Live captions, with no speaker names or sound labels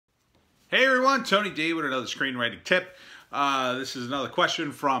Hey everyone, Tony D with another screenwriting tip. This is another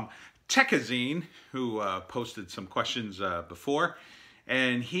question from Techazine, who posted some questions before.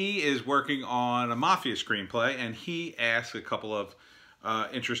 And he is working on a Mafia screenplay, and he asked a couple of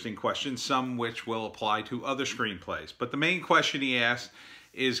interesting questions, some which will apply to other screenplays. But the main question he asked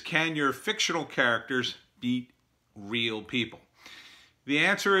is, can your fictional characters beat real people? The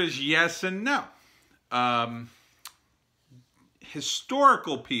answer is yes and no.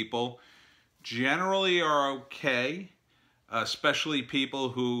 Historical people generally are okay, especially people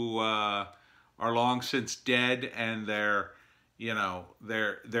who are long since dead and they're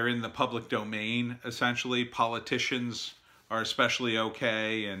in the public domain. Essentially, politicians are especially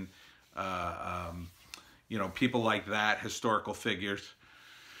okay, and people like that, historical figures.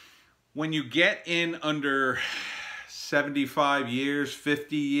 When you get in under 75 years,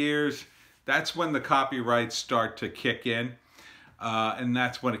 50 years, that's when the copyrights start to kick in. And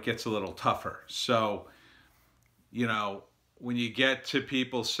that's when it gets a little tougher. So, when you get to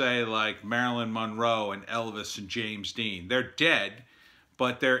people, say, like Marilyn Monroe and Elvis and James Dean, they're dead,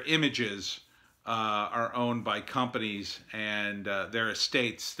 but their images are owned by companies, and their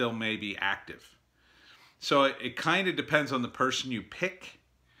estates still may be active. So it kind of depends on the person you pick.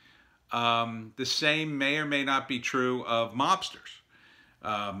 The same may or may not be true of mobsters.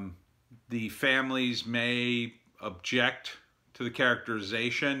 The families may object to the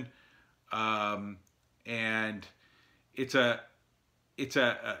characterization, and it's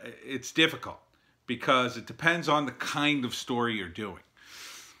difficult because it depends on the kind of story you're doing.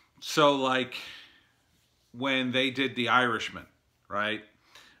 So, like when they did The Irishman, right?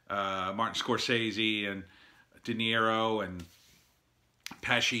 Martin Scorsese and De Niro and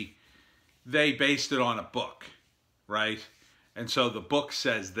Pesci, they based it on a book, right? And so the book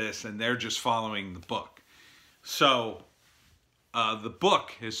says this, and they're just following the book. So the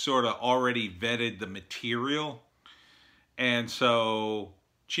book has sort of already vetted the material. And so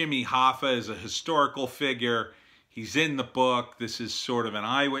Jimmy Hoffa is a historical figure. He's in the book. This is sort of an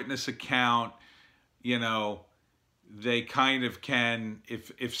eyewitness account. They kind of can,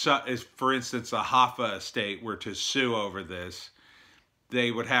 if for instance the Hoffa estate were to sue over this,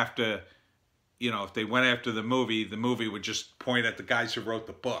 they would have to, if they went after the movie would just point at the guys who wrote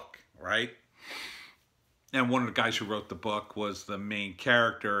the book, right? And one of the guys who wrote the book was the main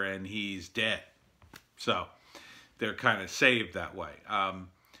character, and he's dead. So they're kind of saved that way.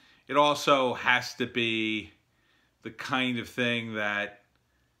 It also has to be the kind of thing that,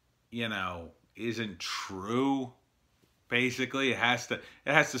 isn't true. Basically, it has to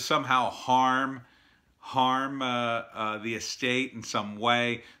somehow harm the estate in some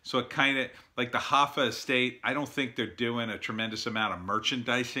way. So it kind of, like the Hoffa estate, I don't think they're doing a tremendous amount of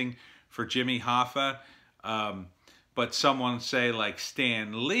merchandising for Jimmy Hoffa. But someone, say, like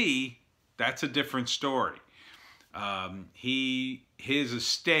Stan Lee, that's a different story. His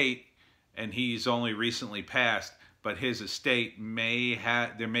estate, and he's only recently passed, but his estate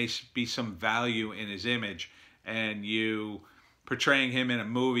there may be some value in his image, and you portraying him in a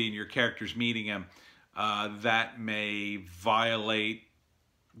movie and your character's meeting him, that may violate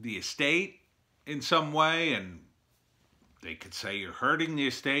the estate in some way, and they could say you're hurting the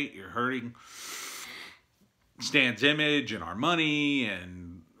estate, you're hurting Stan's image and our money,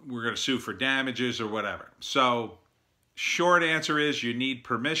 and we're going to sue for damages or whatever. So short answer is you need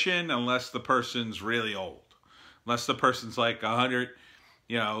permission unless the person's really old. Unless the person's like 100,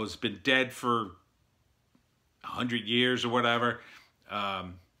 has been dead for 100 years or whatever.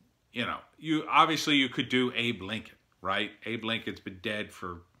 Obviously you could do Abe Lincoln, right? Abe Lincoln's been dead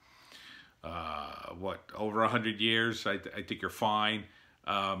for over 100 years. I think you're fine.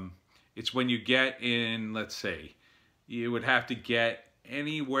 It's when you get in, let's say, you would have to get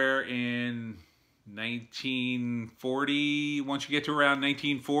anywhere in 1940. Once you get to around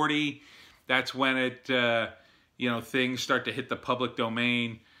 1940, that's when it, things start to hit the public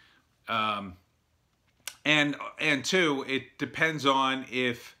domain. And two, it depends on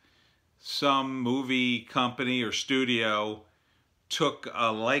if some movie company or studio took a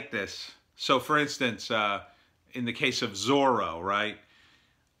likeness. So, for instance, in the case of Zorro, right?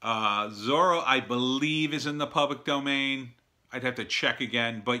 Zorro, I believe, is in the public domain. I'd have to check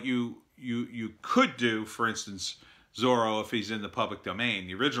again, but you could do, for instance, Zorro if he's in the public domain,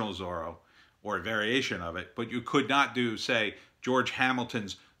 the original Zorro, or a variation of it, but you could not do, say, George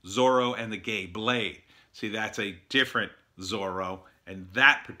Hamilton's Zorro and the Gay Blade. See, that's a different Zorro, and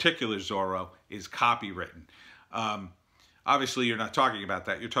that particular Zorro is copywritten. Obviously, you're not talking about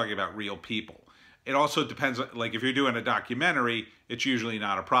that. You're talking about real people. It also depends, like if you're doing a documentary, it's usually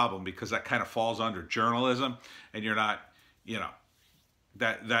not a problem because that kind of falls under journalism, and you're not,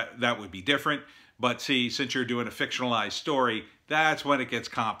 that would be different. But see, since you're doing a fictionalized story, that's when it gets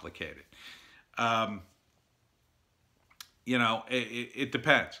complicated. You know, it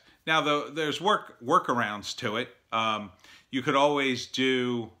depends. Now, there's workarounds to it. You could always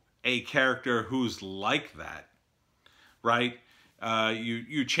do a character who's like that, right?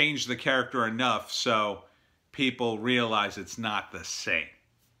 You change the character enough so people realize it's not the same.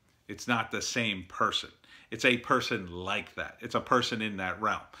 It's not the same person. It's a person like that. It's a person in that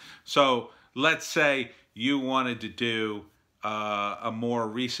realm. So let's say you wanted to do a more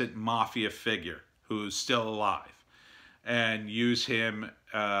recent Mafia figure who's still alive and use him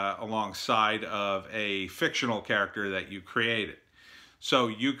alongside of a fictional character that you created. So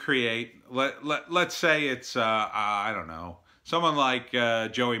you create, let's say it's, I don't know, someone like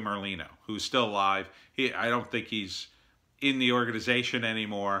Joey Merlino, who's still alive. I don't think he's in the organization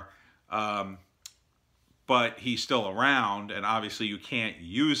anymore, but he's still around, and obviously you can't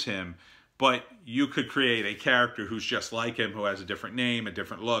use him, but you could create a character who's just like him, who has a different name, a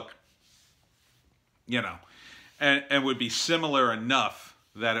different look, you know, and would be similar enough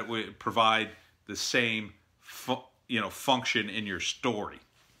that it would provide the same function in your story.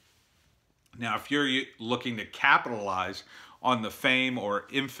 Now, if you're looking to capitalize on the fame or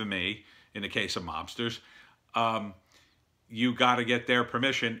infamy, in the case of mobsters, you got to get their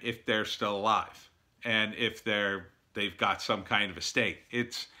permission if they're still alive, and if they've got some kind of estate.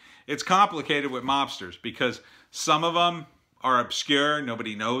 It's complicated with mobsters because some of them are obscure,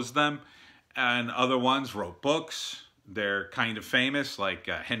 nobody knows them, and other ones wrote books. They're kind of famous, like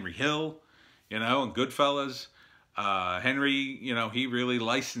Henry Hill, you know, and Goodfellas. Henry, you know, he really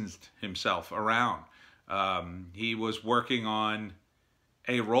licensed himself around. He was working on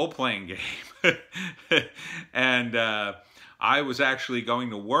a role-playing game. And I was actually going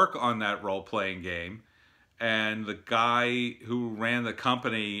to work on that role-playing game. And the guy who ran the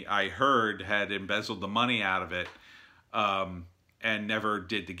company, I heard, had embezzled the money out of it and never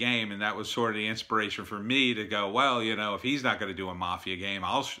did the game. And that was sort of the inspiration for me to go, well, you know, if he's not going to do a Mafia game,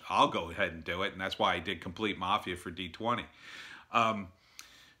 I'll go ahead and do it. And that's why I did Complete Mafia for D20.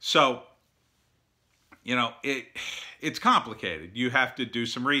 So, you know, it's complicated. You have to do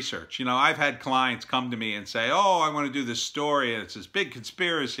some research. You know, I've had clients come to me and say, oh, I want to do this story, and it's this big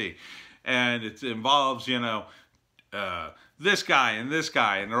conspiracy, and it involves, you know, this guy, and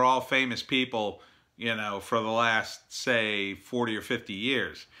they're all famous people, you know, for the last, say, 40 or 50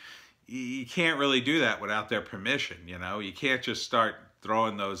 years. You can't really do that without their permission, you know. You can't just start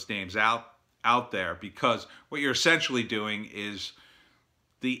throwing those names out there, because what you're essentially doing is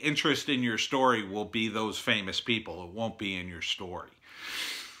the interest in your story will be those famous people. It won't be in your story.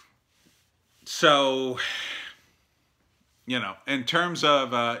 So, you know, in terms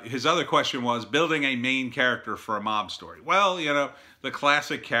of his other question was building a main character for a mob story. Well, you know, the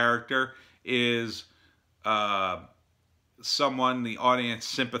classic character is someone the audience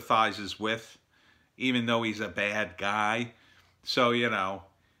sympathizes with, even though he's a bad guy. So, you know,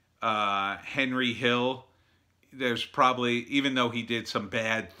 Henry Hill, there's probably, even though he did some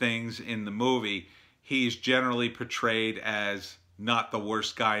bad things in the movie, he's generally portrayed as not the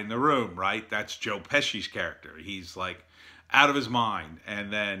worst guy in the room, right? That's Joe Pesci's character. He's like out of his mind.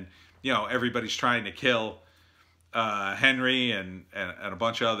 And then, you know, everybody's trying to kill Henry and a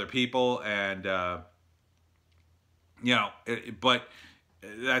bunch of other people. And, you know, but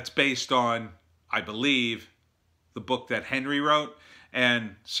that's based on, I believe, the book that Henry wrote.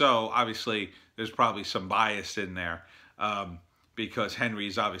 And so, obviously, there's probably some bias in there because Henry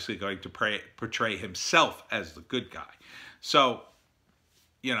is obviously going to portray himself as the good guy. So,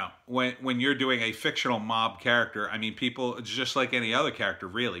 you know, when you're doing a fictional mob character, I mean, people, it's just like any other character,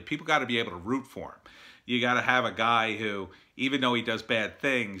 really. People got to be able to root for him. You got to have a guy who, even though he does bad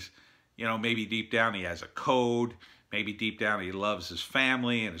things, you know, maybe deep down he has a code. Maybe deep down he loves his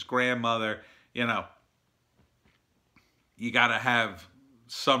family and his grandmother. You know, you got to have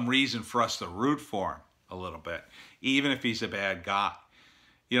some reason for us to root for him a little bit, even if he's a bad guy.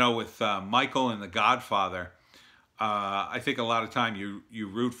 You know, with Michael in The Godfather, I think a lot of time you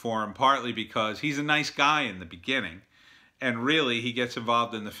root for him partly because he's a nice guy in the beginning, and really he gets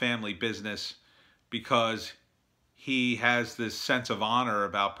involved in the family business because he has this sense of honor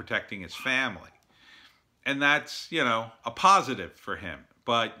about protecting his family. And that's, you know, a positive for him.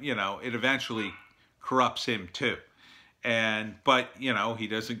 But, you know, it eventually corrupts him too. But, you know, he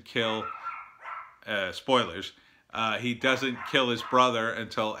doesn't kill, spoilers, he doesn't kill his brother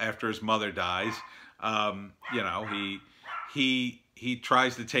until after his mother dies. You know, he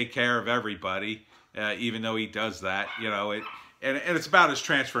tries to take care of everybody, even though he does that, you know, and it's about his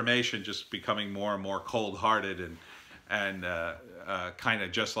transformation, just becoming more and more cold-hearted and kind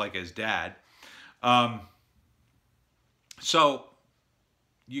of just like his dad. So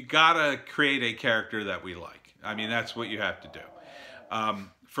you gotta create a character that we like. I mean, that's what you have to do.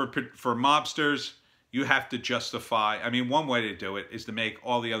 For mobsters, you have to justify. I mean, one way to do it is to make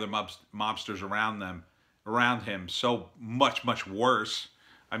all the other mobsters around him so much worse.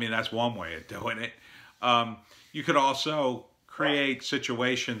 I mean, that's one way of doing it. You could also create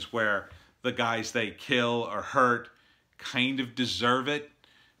situations where the guys they kill or hurt kind of deserve it,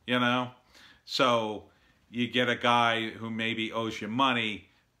 you know? So you get a guy who maybe owes you money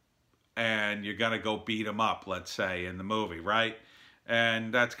and you're going to go beat him up, let's say, in the movie, right?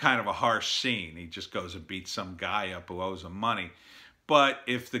 And that's kind of a harsh scene. He just goes and beats some guy up who owes him money. But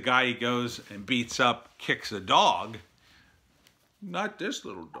if the guy he goes and beats up kicks a dog, not this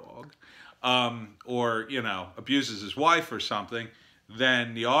little dog, or, you know, abuses his wife or something,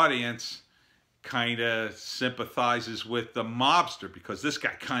 then the audience kind of sympathizes with the mobster because this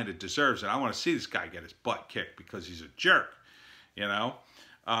guy kind of deserves it. I want to see this guy get his butt kicked because he's a jerk, you know?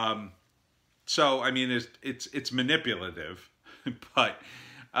 So, I mean, it's manipulative, but,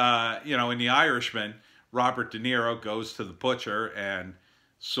 you know, in The Irishman, Robert De Niro goes to the butcher and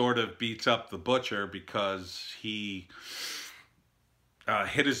sort of beats up the butcher because he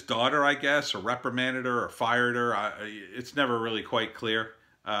hit his daughter, I guess, or reprimanded her or fired her. It's never really quite clear.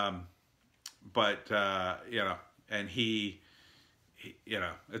 But, you know, and he you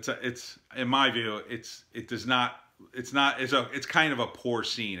know, it's in my view, it's kind of a poor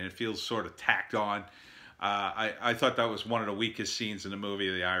scene. It feels sort of tacked on. I thought that was one of the weakest scenes in the movie,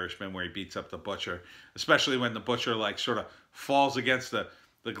 The Irishman, where he beats up the butcher, especially when the butcher like sort of falls against the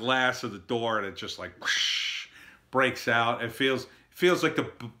glass of the door and it just like whoosh, breaks out. It feels like the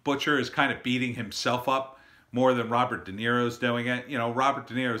butcher is kind of beating himself up more than Robert De Niro's doing it. You know, Robert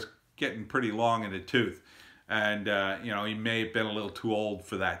De Niro's getting pretty long in the tooth, and you know, he may have been a little too old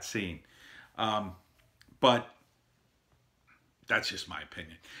for that scene. But that's just my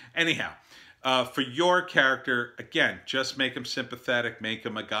opinion. Anyhow, for your character, again, just make him sympathetic, make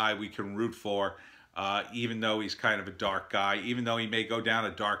him a guy we can root for, even though he's kind of a dark guy, even though he may go down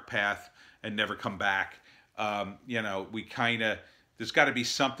a dark path and never come back. You know, there's got to be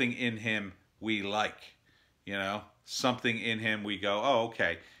something in him we like, you know, something in him we go, oh,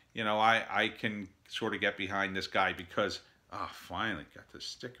 okay, you know, I can sort of get behind this guy because, oh, finally got the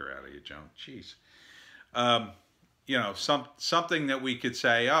sticker out of you, Joan. Jeez. You know, something that we could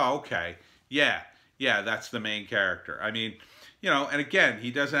say, oh, okay, yeah, that's the main character. I mean, you know, and again,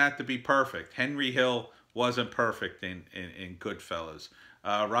 he doesn't have to be perfect. Henry Hill wasn't perfect in Goodfellas.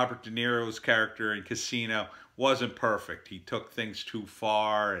 Robert De Niro's character in Casino wasn't perfect. He took things too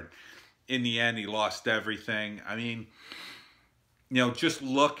far, and in the end, he lost everything. I mean, you know, just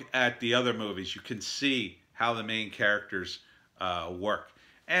look at the other movies. You can see how the main characters work.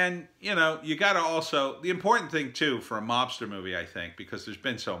 And, you know, you got to also, the important thing, too, for a mobster movie, I think, because there's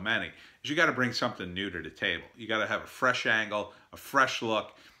been so many, is you got to bring something new to the table. You got to have a fresh angle, a fresh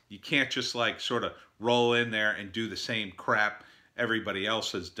look. You can't just, like, sort of roll in there and do the same crap everybody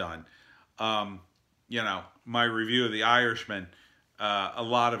else has done. You know, my review of The Irishman, a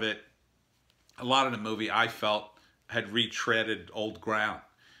lot of the movie I felt had retreaded old ground,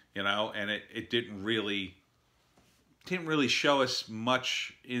 you know, and it didn't really show us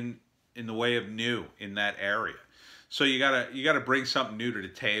much in the way of new in that area. So you gotta bring something new to the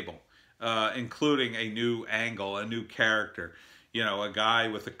table, including a new angle, a new character, you know, a guy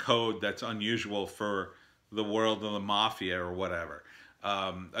with a code that's unusual for the world of the Mafia or whatever,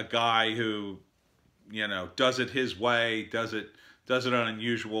 a guy who, you know, does it his way, does it an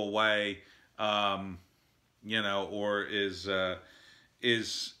unusual way, you know, or is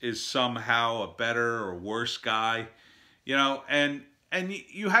somehow a better or worse guy. You know, and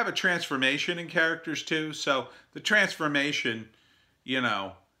you have a transformation in characters too. So the transformation, you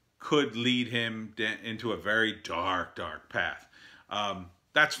know, could lead him into a very dark path.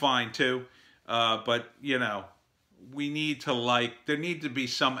 That's fine too. But, you know, we need to there need to be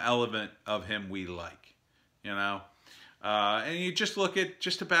some element of him we like, you know. And you just look at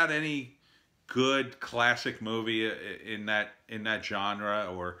just about any good classic movie in that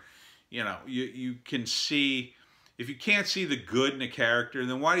genre, or, you know, you can see. If you can't see the good in a character,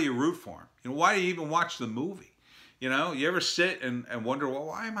 then why do you root for him? You know, why do you even watch the movie? You know, you ever sit and wonder, well,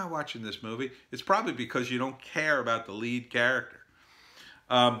 why am I watching this movie? It's probably because you don't care about the lead character.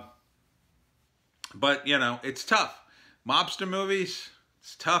 But, you know, it's tough. Mobster movies,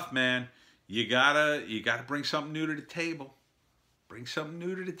 it's tough, man. You gotta bring something new to the table. Bring something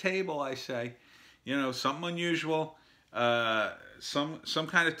new to the table, I say. You know, something unusual, some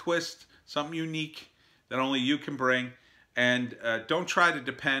kind of twist, something unique that only you can bring. And don't try to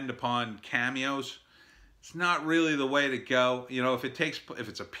depend upon cameos. It's not really the way to go. You know, if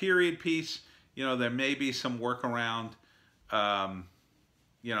it's a period piece, you know, there may be some workaround.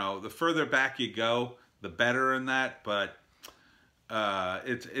 You know, the further back you go, the better in that, but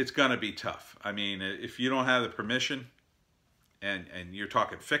it's gonna be tough. I mean, if you don't have the permission, and you're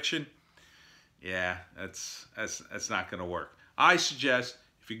talking fiction, yeah, that's not gonna work. I suggest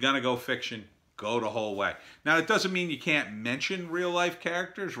if you're gonna go fiction, go the whole way. Now, it doesn't mean you can't mention real life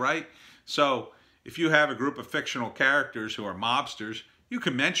characters, right? So if you have a group of fictional characters who are mobsters, you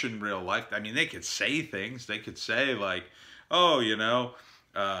can mention real life. I mean, they could say things. They could say like, oh, you know,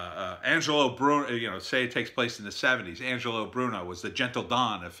 Angelo Bruno, you know, say it takes place in the 70s. Angelo Bruno was the Gentle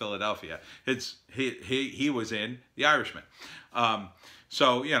Don of Philadelphia. He was in The Irishman.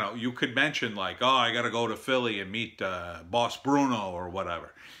 So, you know, you could mention like, oh, I got to go to Philly and meet Boss Bruno or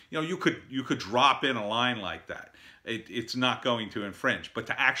whatever. You know, you could drop in a line like that. It's not going to infringe, but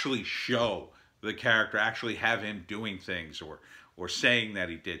to actually show the character, actually have him doing things or saying that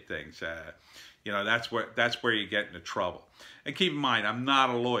he did things, you know, that's where you get into trouble. And keep in mind, I'm not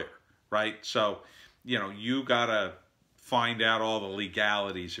a lawyer, right? So, you know, you gotta find out all the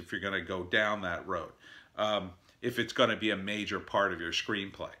legalities if you're gonna go down that road. If it's gonna be a major part of your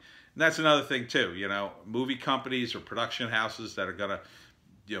screenplay. And that's another thing too, you know, movie companies or production houses that are gonna,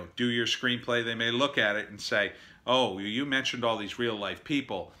 you know, do your screenplay, they may look at it and say, oh, you mentioned all these real life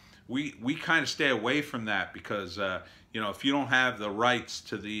people. We kind of stay away from that because, you know, if you don't have the rights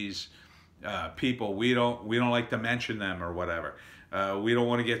to these people, we don't like to mention them or whatever. We don't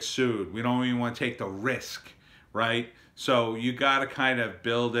want to get sued. We don't even want to take the risk, right? So you got to kind of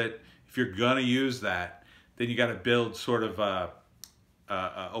build it. If you're going to use that, then you got to build sort of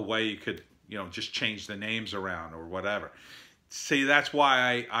a way you could, you know, just change the names around or whatever. See, that's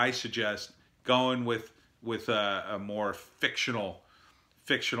why I suggest going with a more fictional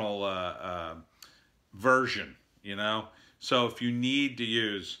version, you know. So if you need to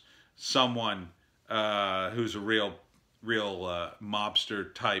use someone who's a real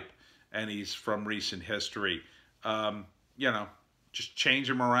mobster type and he's from recent history, you know, just change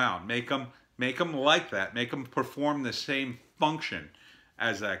him around, make him like that, make him perform the same function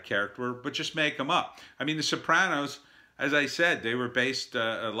as that character, but just make him up. I mean, The Sopranos, as I said, they were based,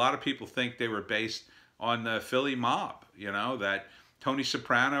 a lot of people think they were based on the Philly mob, you know, that Tony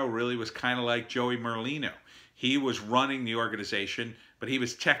Soprano really was kind of like Joey Merlino. He was running the organization, but he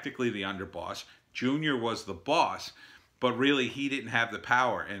was technically the underboss. Junior was the boss, but really he didn't have the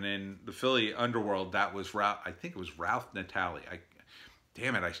power. And in the Philly underworld, that was Ralph, I think it was Ralph Natali.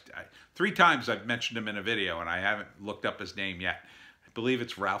 Damn it, 3 times I've mentioned him in a video and I haven't looked up his name yet. I believe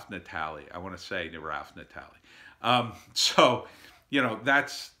it's Ralph Natali. I want to say Ralph Natali. So, you know,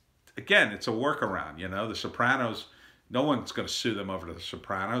 that's, again, it's a workaround, you know. The Sopranos, no one's going to sue them over to The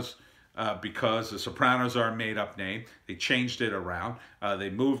Sopranos because The Sopranos are a made-up name. They changed it around. They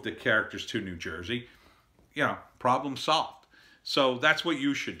moved the characters to New Jersey. You know, problem solved. So that's what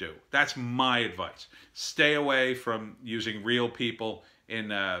you should do. That's my advice. Stay away from using real people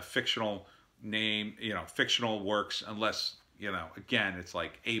in fictional name, you know, fictional works, unless, you know, again, it's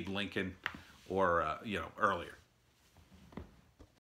like Abe Lincoln or, you know, earlier.